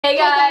Hey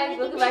guys,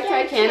 welcome back to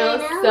our channel.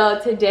 So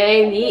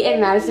today, me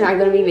and Madison are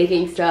going to be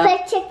making stuff.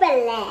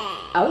 Chick-fil-A.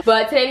 Oh,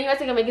 but today, me and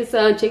Madison are going to be making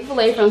some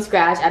Chick-fil-A from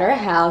scratch at our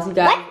house, you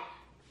guys.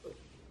 What?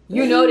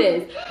 You know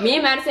this. Me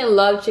and Madison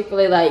love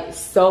Chick-fil-A like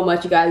so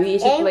much, you guys. We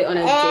eat Chick-fil-A on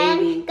a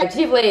daily.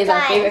 Chick-fil-A is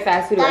our favorite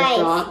fast food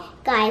restaurant.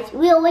 Guys,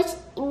 we always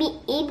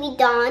eat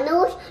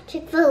McDonald's,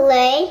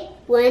 Chick-fil-A,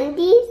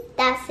 Wendy's.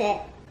 That's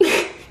it.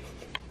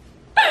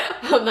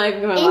 I'm not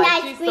even gonna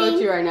lie. She's so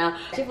true right now.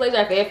 Chick-fil-A is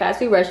our favorite fast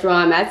food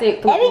restaurant. Madison.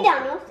 And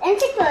McDonald's and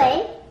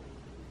Chick-fil-A.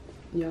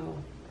 Yo,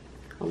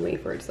 I'm waiting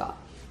for it to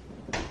stop.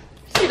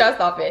 She does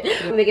stop it.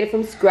 We're making it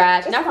from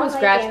scratch. Not from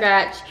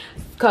scratch,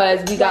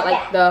 because we got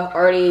like the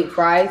already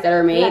fries that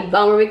are made.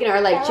 We're making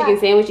our like chicken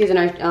sandwiches and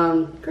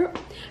our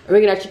we're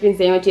making our chicken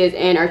sandwiches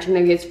and our chicken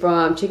nuggets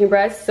from chicken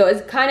breast. So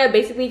it's kind of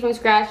basically from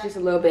scratch, just a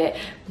little bit.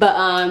 But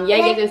yeah,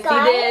 you guys can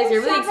see this.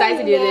 We're really excited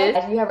to do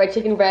this. We have our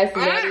chicken breast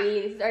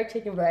ready. This is our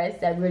chicken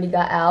breast that we already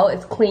got out.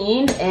 It's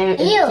clean and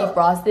it's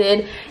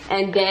defrosted.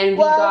 And then we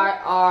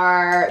got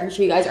our, let me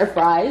show you guys our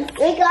fries.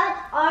 We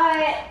got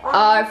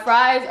our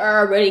fries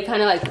are already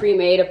kind of like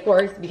pre-made, of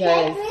course,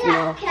 because you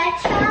know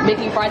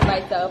making fries by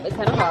itself is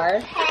kind of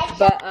hard.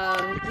 But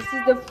this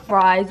is the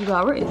fries we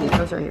got. Where is it?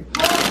 Oh, it's right here.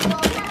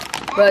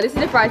 But this is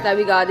the fries that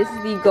we got. This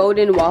is the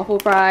golden waffle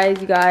fries,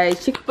 you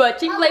guys. But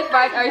Chick-fil-A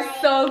fries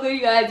are so good,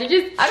 you guys. They're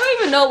just, I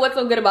don't even know what's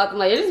so good about them.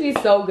 Like, they just be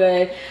so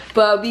good.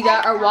 But we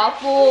got our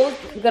waffles.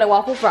 We got our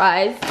waffle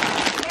fries.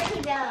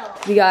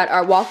 We got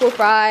our waffle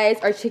fries,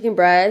 our chicken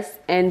breast,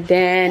 and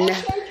then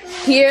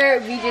here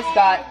we just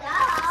got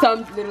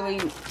some little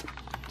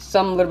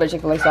bit of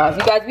Chick-fil-A sauce.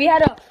 You guys, we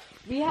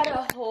had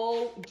a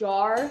whole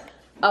jar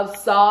of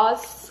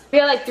sauce. We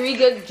had like 3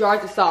 good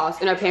jars of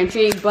sauce in our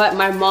pantry, but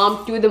my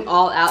mom threw them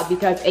all out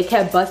because it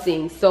kept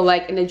busting. So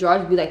like, in the jars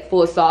would be like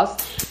full of sauce.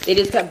 They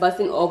just kept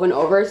busting over and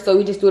over, so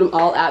we just threw them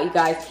all out, you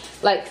guys.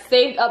 Like,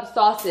 saved up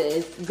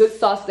sauces, good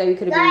sauce that we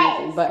could have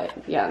been using, but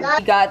yeah.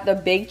 We got the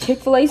big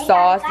Chick-fil-A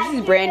sauce. This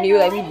is brand new,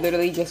 like we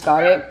literally just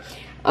got it.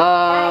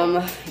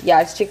 Yeah,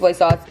 it's Chick-fil-A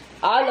sauce.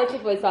 I love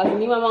Chick-fil-A sauce.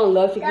 Me and my mom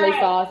love Chick-fil-A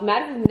sauce.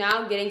 Madison's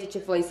now getting to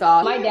Chick-fil-A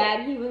sauce. My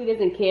dad, he really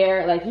doesn't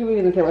care. Like, he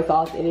really doesn't care what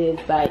sauce it is.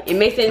 Like, it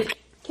makes sense.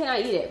 Can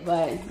I eat it?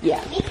 But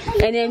yeah.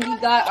 And then we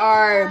got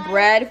our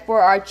bread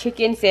for our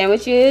chicken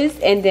sandwiches.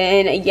 And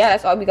then, yeah,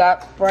 that's all we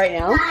got for right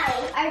now.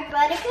 Our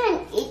brother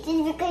can't eat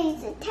it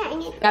because it's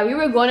tiny. Yeah, we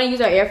were going to use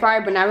our air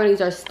fryer, but now we're going to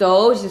use our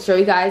stove just to show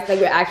you guys that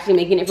we're actually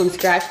making it from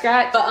scratch.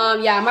 But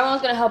yeah, my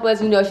mom's going to help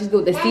us. You know, she's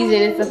good with the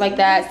season and stuff like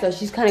that. So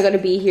she's kind of going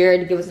to be here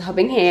to give us a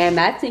helping hand.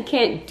 Madison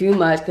can't do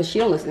much because she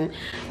don't listen.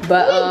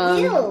 But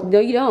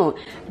no, you don't.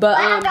 But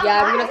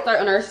yeah, we're going to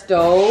start on our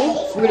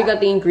stove. We already got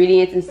the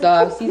ingredients and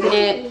stuff. Season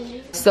it.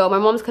 So my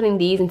mom's cutting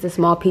these into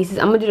small pieces.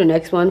 I'm going to do the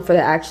next one for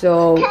the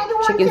actual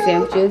chicken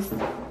sandwiches.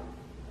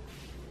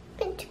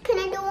 Can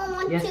I do one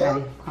more yes, too?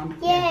 Daddy.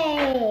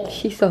 Yay.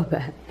 She's so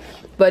bad.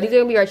 But these are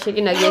gonna be our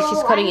chicken nuggets.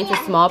 She's cutting into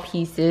small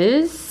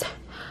pieces.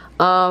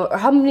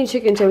 How many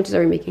chicken sandwiches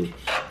are we making?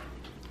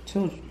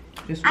 2.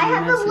 Just I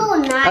have a little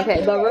knife.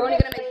 Okay, but we're only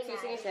gonna make 2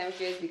 chicken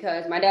sandwiches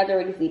because my dad's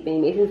already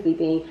sleeping, Mason's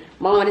sleeping,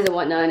 Mama doesn't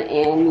want none,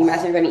 and me and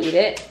Madison are gonna eat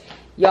it.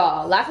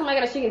 Y'all, last time I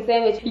got a chicken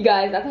sandwich, you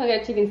guys, last time I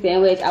got a chicken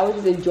sandwich, I was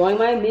just enjoying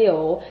my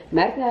meal.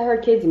 Madison had her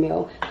kids'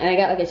 meal, and I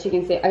got like a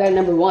chicken I got a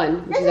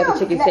 #1, which is like a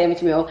chicken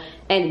sandwich meal.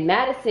 And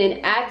Madison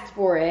asked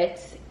for it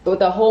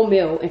with a whole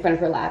meal in front of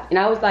her lap. And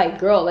I was like,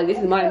 girl, like, this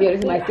is my meal, this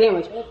is my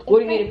sandwich. What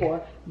do you need it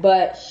for?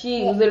 But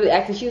she was literally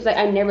asking, she was like,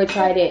 I never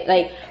tried it.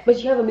 Like,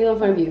 but you have a meal in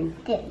front of you.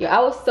 Yeah, I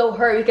was so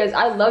hurt because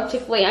I love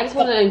Chick-fil-A. I just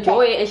wanted to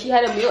enjoy it, and she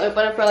had a meal in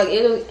front of her. Like,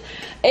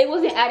 it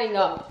wasn't adding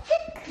up.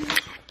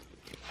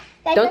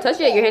 Don't touch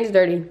it, your hand's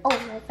dirty. Oh,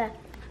 my God.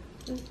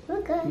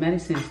 We're good.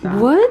 Medicine, stop.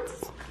 What?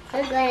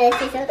 We're good.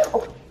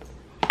 Oh.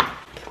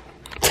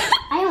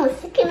 I almost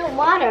sick in the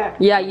water.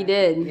 Yeah, you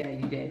did. Yeah,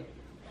 you did.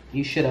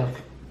 You should have.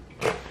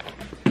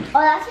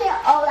 Last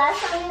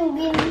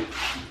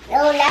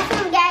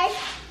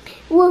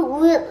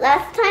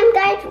time,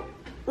 guys,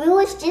 we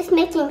was just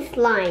making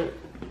slime.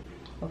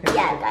 Okay.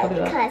 Yeah, guys,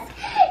 because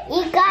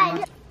you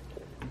guys.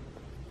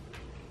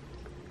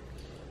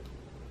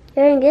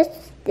 During this,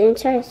 then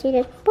try to see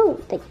the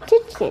boom, the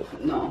chicken.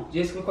 No,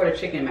 just record a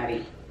chicken,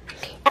 Maddie.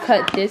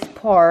 Cut this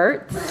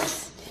part.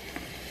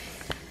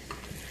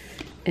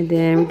 And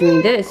then we're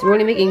doing this. We're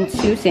only making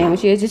 2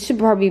 sandwiches. This should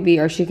probably be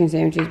our chicken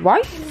sandwiches.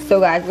 Why? So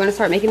guys, we're gonna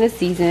start making the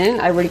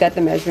season. I already got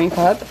the measuring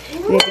cup.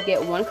 We have to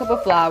get 1 cup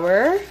of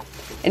flour.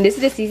 And this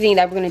is the seasoning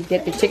that we're gonna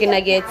dip the chicken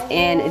nuggets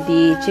and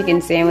the chicken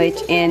sandwich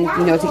in,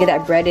 you know, to get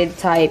that breaded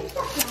type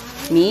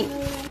meat.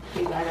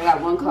 Okay, guys, I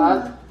got 1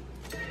 cup.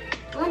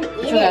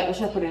 Should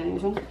I put it in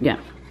this one? Yeah.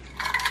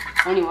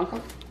 Only 1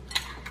 cup?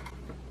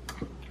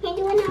 Can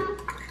you do it now?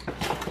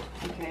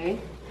 Okay.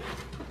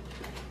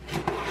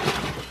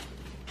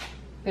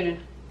 Put it.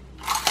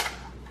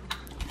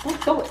 Don't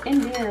throw it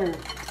in there.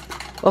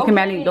 Okay,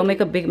 Maddie, don't make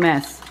a big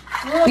mess.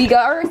 We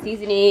got our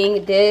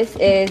seasoning. This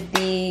is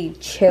the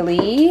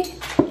chili.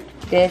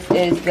 This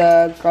is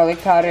the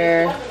garlic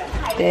powder.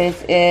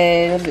 This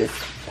is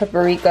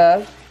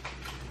paprika.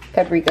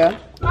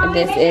 And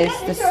this is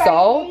the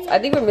salt. I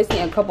think we're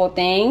missing a couple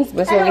things,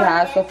 but that's what we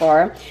have so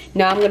far.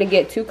 Now I'm gonna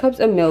get 2 cups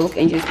of milk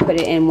and just put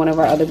it in one of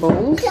our other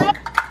bowls.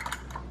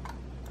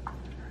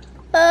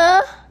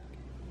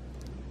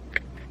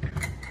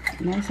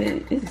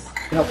 Madison is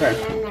okay.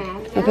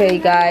 Okay,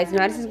 guys,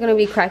 Madison's gonna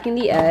be cracking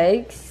the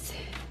eggs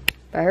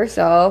by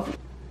herself.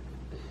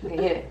 Okay,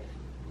 hit it.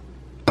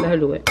 Let her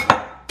do it.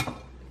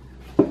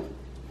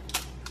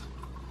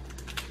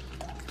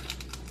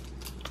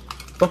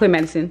 Okay,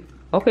 Madison.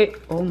 Okay.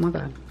 Oh my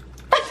God.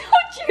 I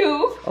told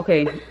you.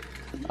 Okay.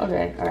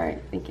 Okay, all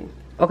right, thank you.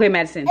 Okay,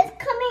 Madison. It's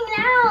coming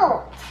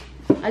out.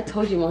 I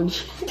told you, Mom.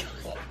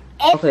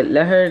 Okay,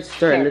 let her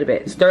stir a little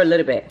bit. Stir a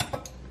little bit.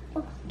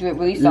 Do it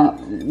really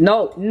soft.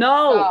 No,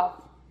 no. Soft.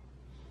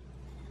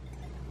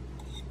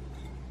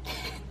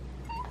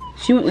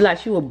 She went like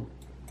she was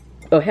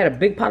had a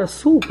big pot of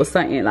soup or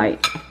something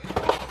like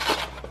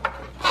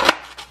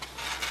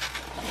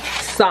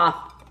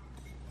soft.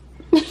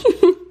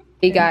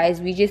 Hey guys,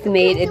 we just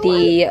made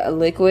the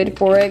liquid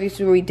for it. This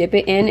is where we dip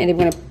it in, and then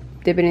we're gonna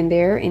dip it in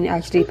there and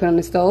actually put it on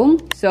the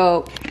stove.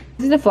 So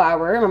this is the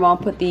flour. My mom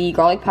put the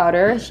garlic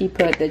powder. She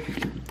put the,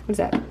 what is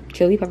that?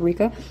 Chili,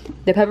 paprika.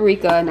 The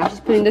paprika. Now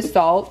she's putting the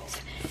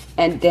salt,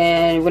 and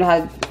then we're gonna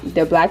have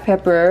the black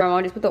pepper. My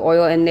mom just put the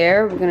oil in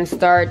there. We're gonna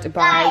start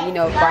by, you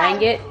know,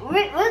 frying it.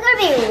 We're gonna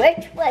be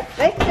rich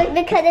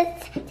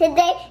because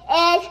today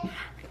is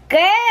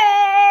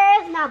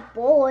girls, not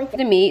boys.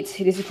 The meat.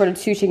 This is for the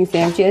 2 chicken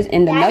sandwiches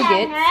and the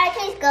nuggets.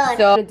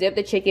 So dip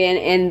the chicken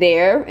in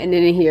there, and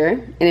then in here,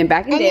 and then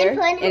back in there,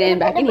 and then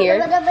back in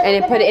here, and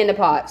then put it in the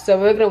pot. So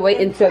we're gonna wait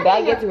until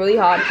that gets really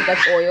hot because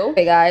that's oil.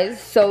 Okay guys,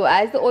 so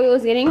as the oil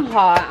is getting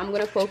hot, I'm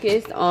gonna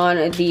focus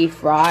on the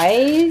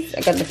fries.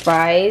 I got the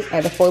fries. I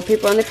have the foil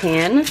paper on the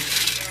pan.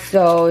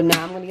 So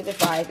now I'm gonna get the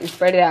fries and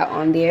spread it out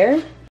on there.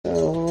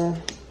 So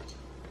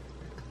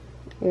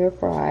air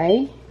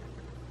fry.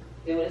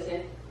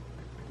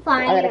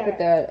 Fire. I gotta put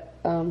the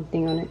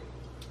thing on it.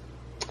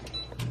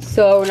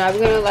 So now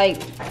we're gonna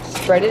like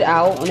spread it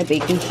out on a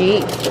baking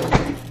sheet.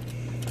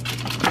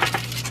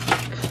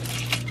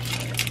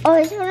 Oh,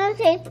 it's gonna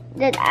say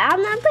that I'm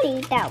not gonna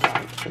eat that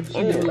one.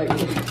 I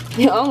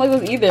don't like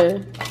those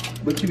either.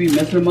 But you be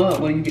messing them up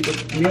when you get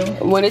the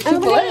meal. When it's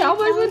too cold, how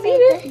am I supposed to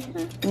eat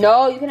it?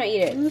 No, you cannot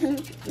eat it.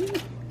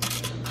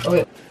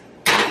 Okay.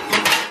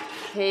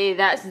 Okay,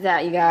 that's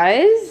that, you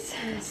guys.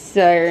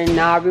 So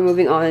now we're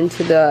moving on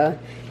to the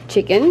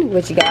chicken,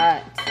 which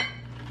got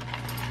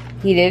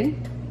heated.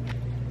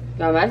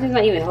 No, Madison's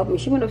not even helping me.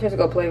 She went upstairs to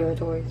go play with her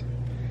toys.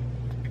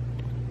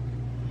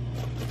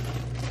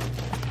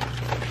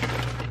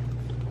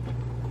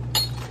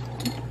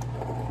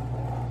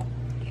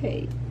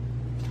 Okay.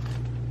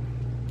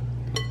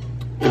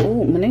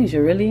 Oh,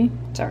 Malaysia, really?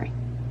 Sorry.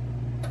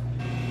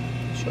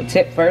 Should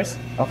tip first?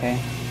 Okay.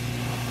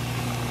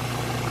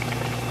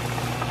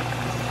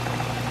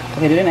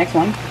 Okay, do the next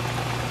one.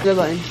 Good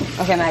one.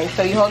 Okay, Maddie.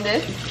 So you hold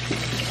this,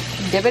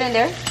 dip it in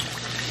there,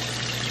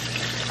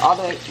 all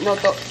the way. No,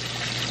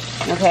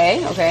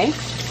 okay, okay.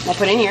 Now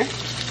put it in here.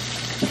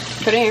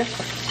 Put it in here.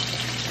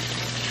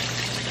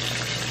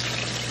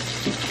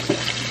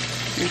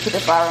 You put the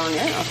flour on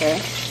there. Okay.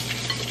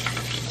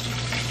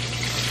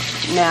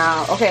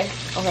 Now, okay,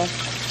 okay.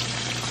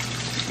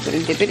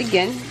 Gonna dip it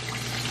again.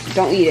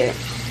 Don't eat it.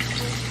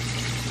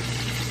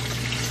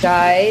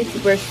 Guys,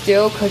 we're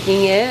still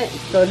cooking it.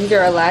 So these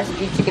are our last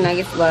 3 chicken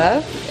nuggets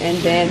left. And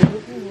then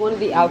this is one of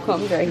the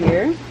outcomes right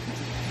here.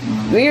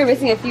 We are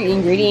missing a few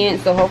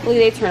ingredients, so hopefully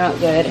they turn out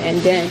good.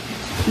 And then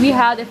we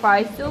have the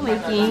fries still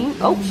making.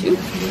 Oh shoot.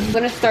 I'm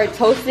gonna start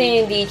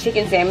toasting the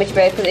chicken sandwich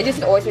bread because it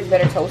just always tastes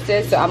better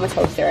toasted. So I'm gonna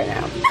toast it right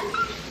now.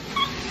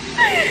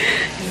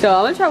 So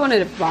I'm gonna try one of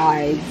the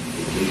fries.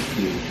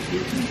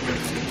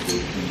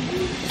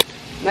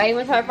 Now you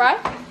wanna try a fry?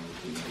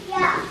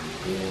 Yeah.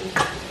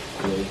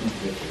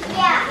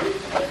 Yeah.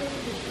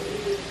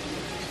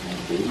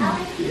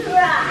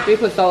 Should we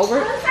put salt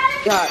over it?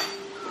 Yeah.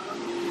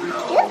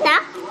 What's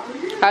that?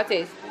 How it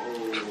tastes?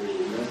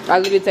 I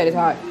literally said it's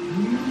hot.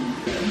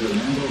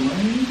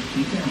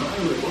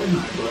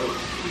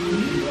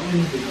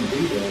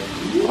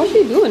 Why's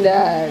she doing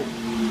that?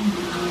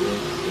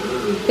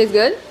 Tastes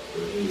good?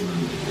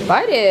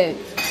 Bite it.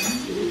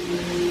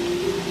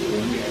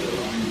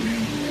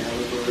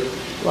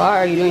 Why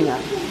are you doing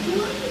that?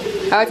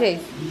 How it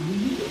tastes?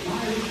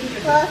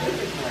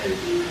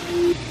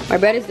 My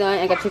bread is done.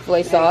 I got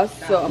Chick-fil-A sauce,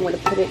 so I'm gonna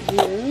put it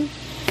here.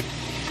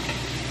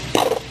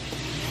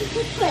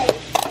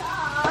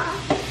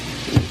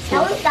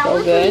 That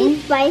was good. really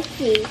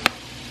spicy.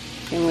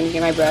 I'm gonna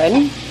get my bread.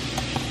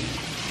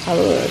 Have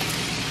a look.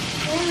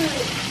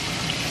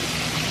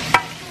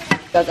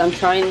 Guys, I'm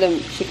trying the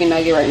chicken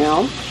nugget right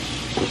now.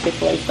 The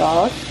Chick-fil-A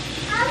sauce.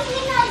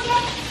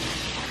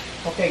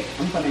 Okay,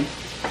 I'm coming.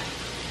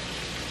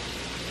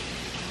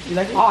 You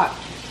like it? Hot.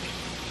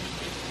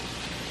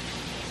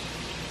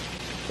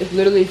 It's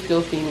literally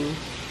still steaming.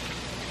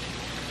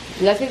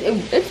 It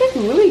tastes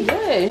really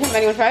good.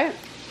 Anybody want to try it?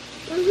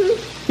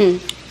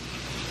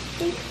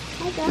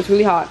 It's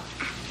really hot.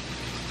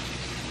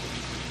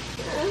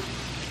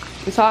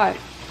 It's hot.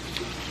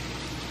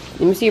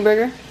 Let me see your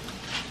burger.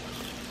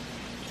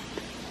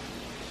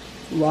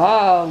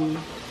 Wow.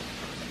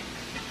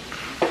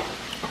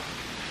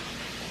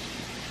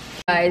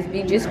 Guys,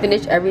 we just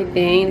finished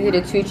everything. These are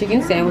the 2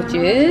 chicken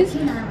sandwiches.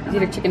 These are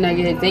the chicken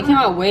nuggets. They came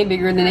out way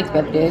bigger than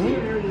expected.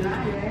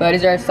 But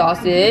these are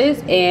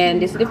sauces,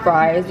 and this is the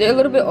fries. They're a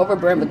little bit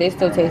overburnt, but they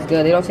still taste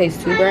good. They don't taste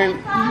too burnt.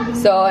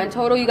 So in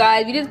total, you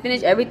guys, we just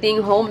finished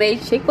everything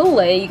homemade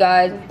Chick-fil-A, you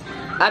guys.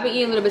 I've been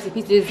eating little bits and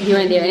pieces here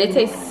and there, and it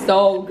tastes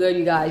so good,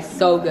 you guys.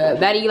 So good.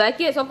 Maddie, you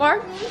like it so far?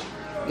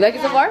 You like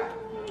it so far?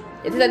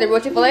 Is this like the real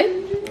Chick-fil-A?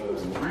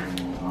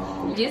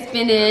 You just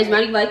finished.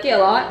 Maddie, you like it a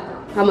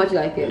lot? How much you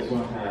like it?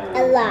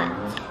 A lot.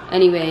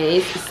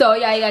 Anyways, so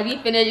yeah, you guys, we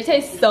finished. It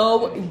tastes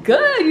so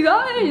good, you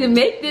guys.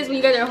 Make this when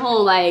you guys are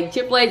home. Like,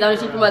 Chick-fil-A is on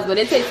the cheap from us, but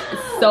it tastes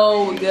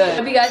so good.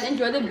 Hope you guys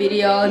enjoyed the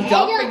video.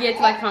 Don't forget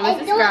to like, comment,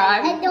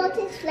 subscribe. It don't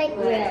taste like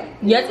real.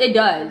 Yes, it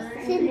does.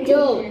 It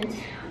don't.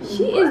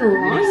 She is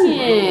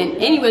lying.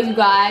 Anyways, you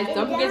guys,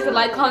 don't forget to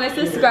like, comment,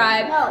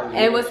 subscribe,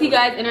 and we'll see you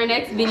guys in our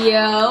next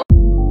video.